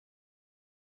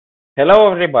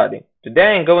Hello everybody,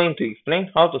 today I'm going to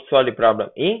explain how to solve the problem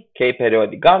E,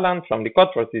 K-periodic Garland from the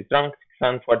Codeforces Round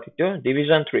 642,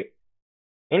 Division 3.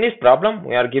 In this problem,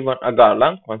 we are given a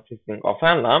Garland consisting of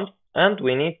n lambs and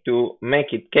we need to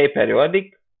make it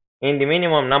K-periodic in the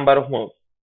minimum number of moves.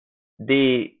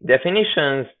 The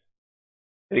definitions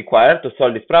required to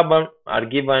solve this problem are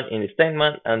given in the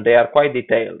statement and they are quite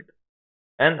detailed.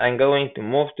 And I'm going to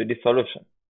move to the solution.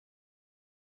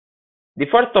 The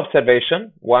first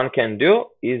observation one can do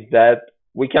is that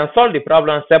we can solve the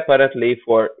problem separately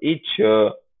for each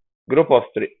group of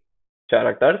three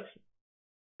characters,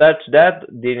 such that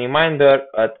the remainder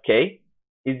at k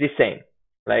is the same.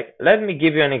 Like, let me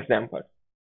give you an example.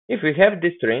 If we have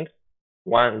this string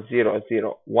 1 0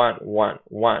 0 1 1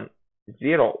 1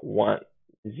 0 1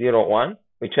 0 1,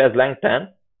 which has length 10,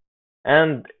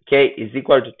 and k is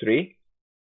equal to 3,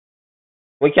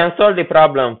 we can solve the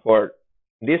problem for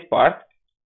this part,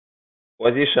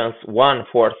 positions 1,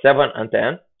 4, 7, and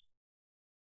 10.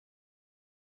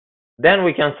 Then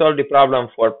we can solve the problem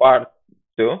for part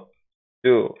 2,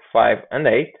 2, 5, and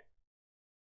 8.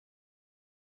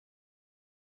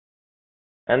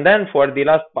 And then for the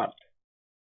last part,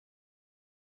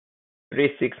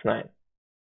 3, 6, 9.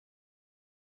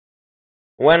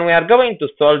 When we are going to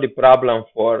solve the problem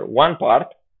for one part,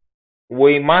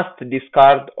 we must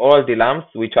discard all the lamps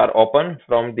which are open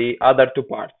from the other two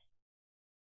parts.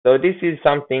 So this is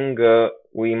something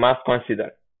we must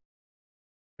consider.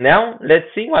 Now let's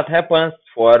see what happens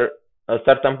for a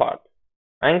certain part.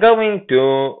 I'm going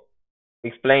to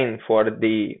explain for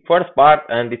the first part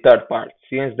and the third part,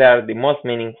 since they are the most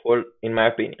meaningful in my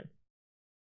opinion.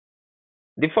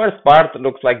 The first part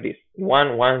looks like this,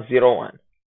 1, 1, 0, 1.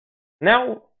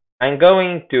 Now I'm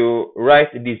going to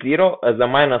write the 0 as a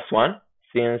 -1,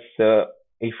 since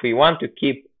if we want to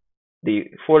keep the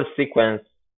full sequence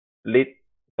lit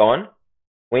on,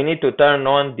 we need to turn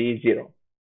on the 0.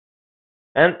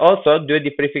 And also do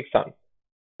the prefix sum.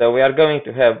 So we are going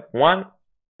to have 1,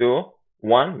 2,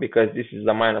 1, because this is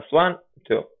a -1,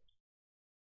 2.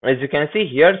 As you can see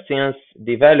here, since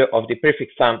the value of the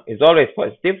prefix sum is always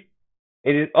positive,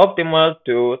 it is optimal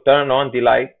to turn on the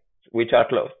lights which are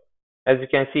closed. As you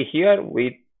can see here,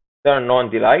 we turn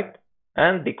on the light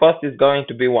and the cost is going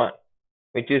to be 1,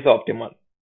 which is optimal.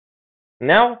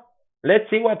 Now, let's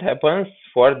see what happens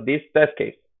for this test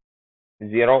case,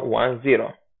 0, 1,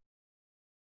 0.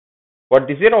 For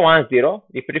the 0, 1, 0,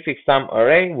 the prefix sum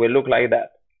array will look like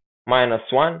that,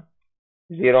 -1,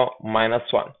 0,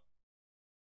 -1.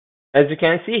 As you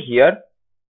can see here,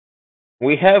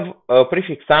 we have a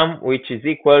prefix sum which is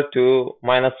equal to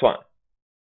 -1.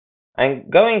 I'm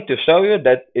going to show you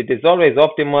that it is always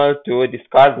optimal to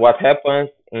discard what happens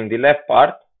in the left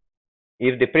part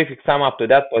if the prefix sum up to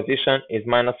that position is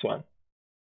 -1.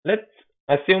 Let's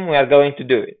assume we are going to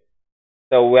do it.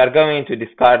 So we are going to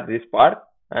discard this part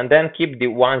and then keep the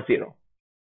 1, 0.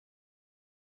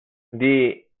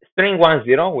 The string 1,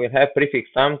 0 will have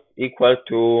prefix sums equal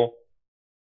to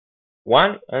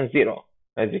 1 and 0,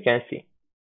 as you can see.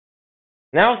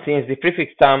 Now, since the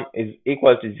prefix sum is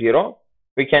equal to 0,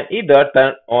 we can either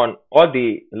turn on all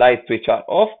the lights which are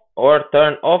off or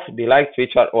turn off the lights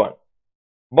which are on.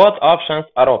 Both options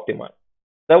are optimal.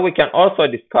 So we can also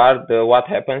discard what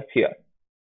happens here.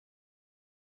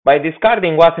 By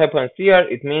discarding what happens here,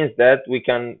 it means that we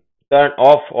can turn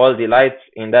off all the lights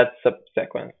in that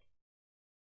subsequence.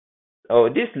 So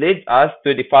this leads us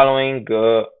to the following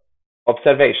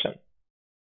observation.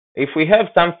 If we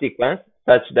have some sequence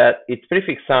such that its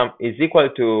prefix sum is equal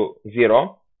to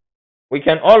 0, we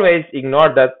can always ignore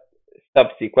that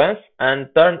subsequence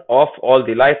and turn off all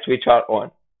the lights which are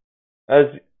on. As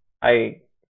I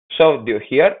showed you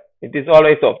here, it is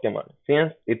always optimal,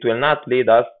 since it will not lead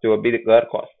us to a bigger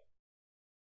cost.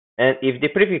 And if the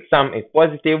prefix sum is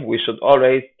positive, we should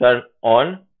always turn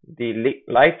on the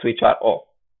lights which are off.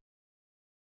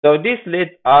 So this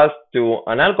leads us to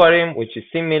an algorithm which is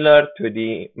similar to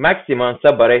the maximum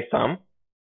subarray sum,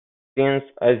 since,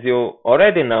 as you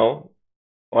already know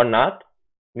or not,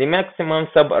 the maximum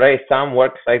subarray sum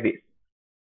works like this.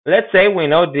 Let's say we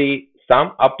know the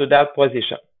sum up to that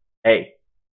position, A,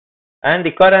 and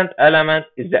the current element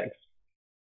is X.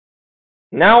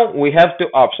 Now we have two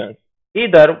options.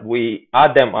 Either we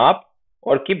add them up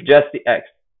or keep just the X.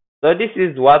 So this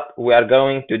is what we are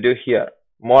going to do here,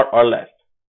 more or less.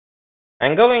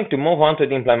 I'm going to move on to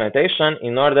the implementation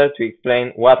in order to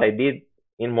explain what I did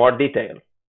in more detail.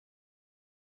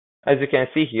 As you can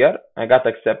see here, I got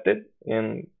accepted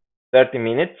in 30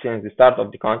 minutes since the start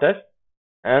of the contest,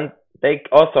 and take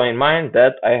also in mind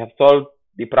that I have solved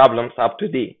the problems up to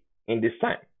D in this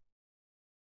time.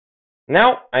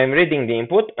 Now I'm reading the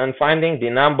input and finding the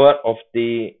number of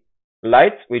the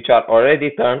lights which are already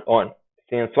turned on,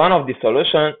 since one of the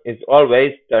solutions is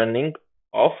always turning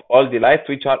off all the lights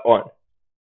which are on.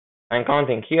 I'm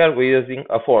counting here, we're using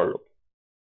a for loop.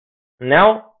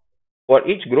 Now, for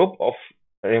each group of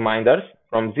reminders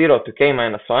from 0 to k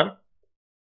minus 1,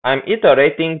 I'm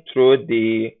iterating through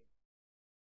the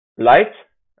lights,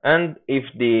 and if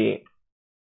the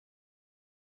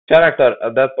character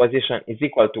at that position is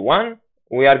equal to 1,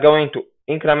 we are going to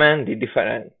increment the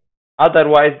difference.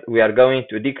 Otherwise, we are going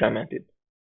to decrement it.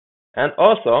 And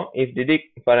also, if the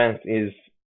difference is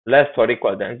less or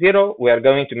equal than 0, we are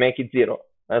going to make it 0,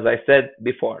 as I said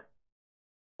before.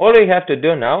 All we have to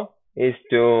do now is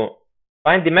to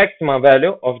find the maximum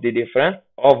value of the difference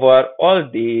over all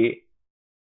the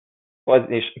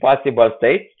possible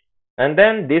states, and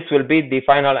then this will be the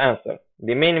final answer,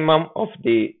 the minimum of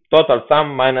the total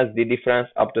sum minus the difference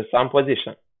up to some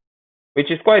position,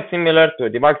 which is quite similar to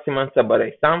the maximum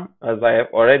subarray sum, as I have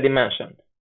already mentioned.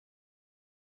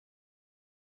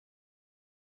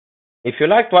 If you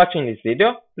liked watching this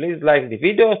video, please like the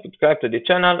video, subscribe to the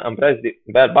channel, and press the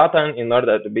bell button in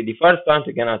order to be the first one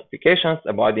to get notifications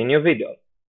about the new videos.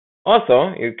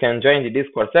 Also, you can join the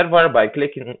Discord server by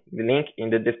clicking the link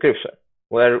in the description,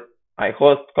 where I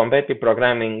host competitive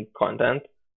programming content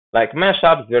like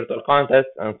mashups, virtual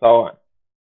contests, and so on.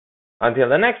 Until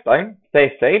the next time,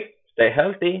 stay safe, stay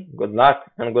healthy, good luck,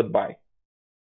 and goodbye.